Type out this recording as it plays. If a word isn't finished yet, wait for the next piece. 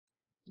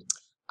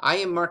I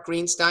am Mark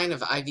Greenstein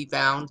of Ivy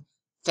Bound.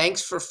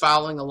 Thanks for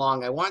following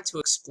along. I want to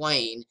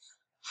explain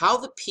how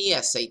the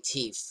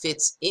PSAT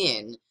fits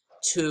in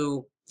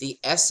to the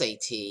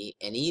SAT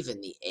and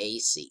even the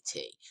ACT.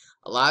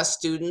 A lot of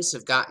students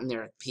have gotten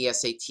their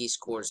PSAT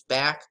scores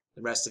back.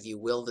 The rest of you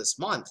will this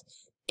month.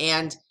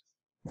 And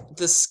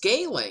the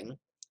scaling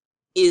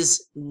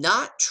is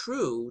not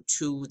true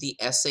to the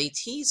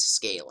SAT's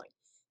scaling.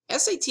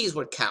 SAT is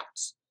what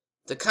counts.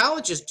 The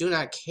colleges do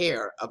not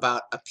care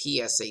about a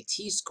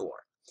PSAT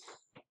score.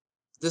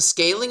 The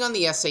scaling on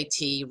the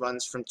SAT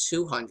runs from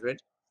 200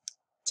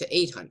 to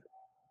 800.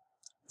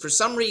 For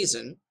some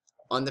reason,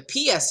 on the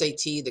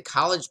PSAT, the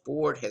College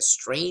Board has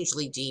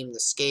strangely deemed the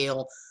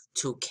scale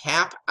to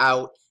cap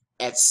out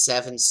at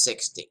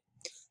 760.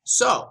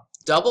 So,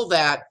 double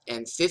that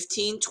and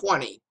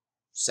 1520,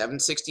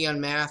 760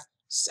 on math,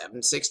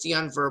 760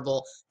 on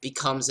verbal,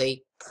 becomes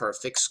a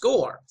perfect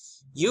score.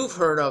 You've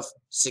heard of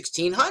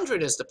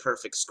 1600 as the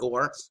perfect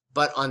score,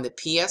 but on the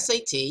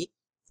PSAT,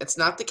 it's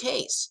not the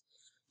case.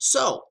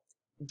 So,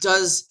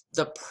 does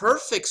the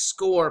perfect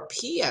score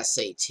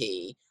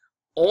PSAT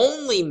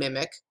only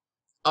mimic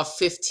a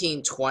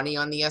 1520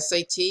 on the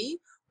SAT,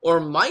 or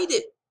might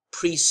it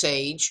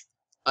presage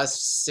a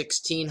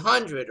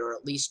 1600 or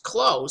at least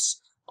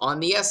close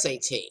on the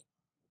SAT?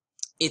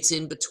 It's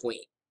in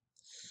between.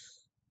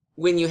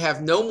 When you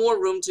have no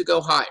more room to go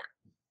higher,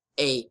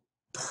 a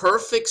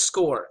perfect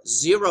score,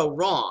 0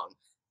 wrong,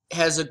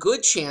 has a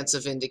good chance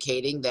of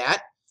indicating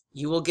that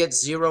you will get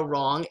 0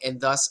 wrong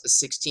and thus a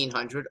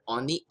 1600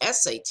 on the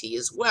SAT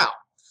as well.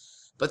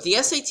 But the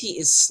SAT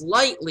is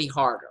slightly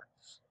harder.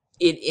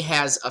 It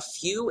has a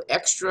few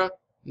extra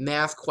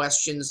math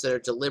questions that are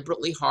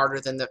deliberately harder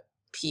than the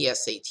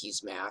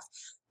PSAT's math.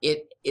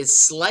 It is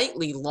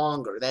slightly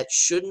longer. That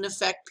shouldn't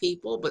affect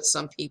people, but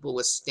some people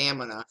with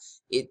stamina,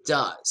 it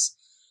does.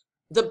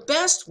 The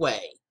best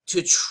way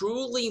to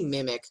truly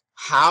mimic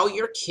how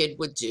your kid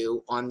would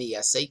do on the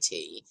SAT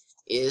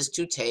is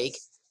to take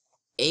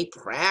a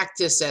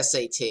practice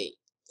SAT.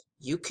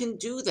 You can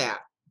do that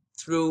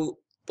through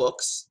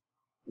books.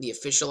 The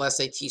official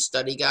SAT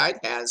study guide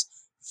has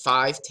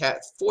 4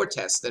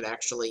 tests that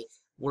actually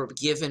were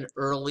given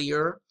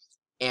earlier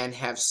and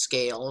have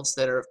scales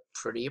that are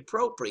pretty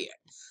appropriate.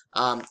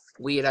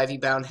 We at Ivy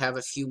Bound have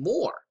a few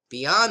more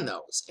beyond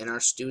those, and our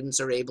students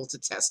are able to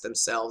test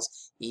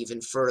themselves even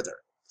further.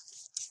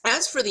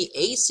 As for the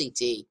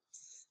ACT,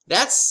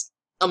 that's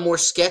a more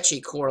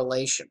sketchy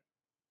correlation.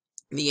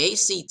 The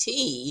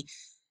ACT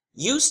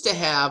used to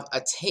have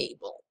a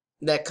table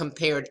that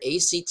compared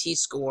ACT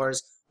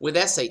scores with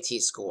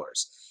SAT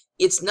scores.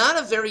 It's not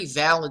a very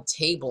valid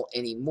table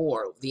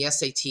anymore, the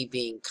SAT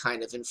being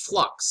kind of in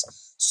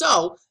flux.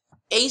 So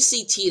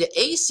ACT to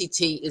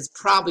ACT is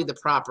probably the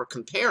proper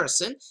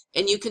comparison,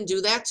 and you can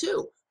do that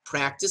too.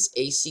 Practice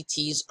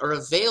ACTs are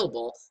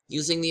available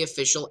using the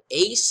official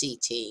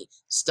ACT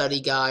study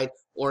guide,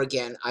 or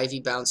again, Ivy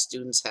Bound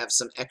students have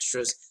some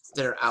extras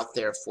that are out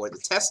there for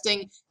the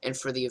testing and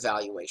for the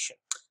evaluation.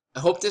 I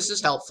hope this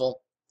is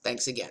helpful.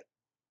 Thanks again.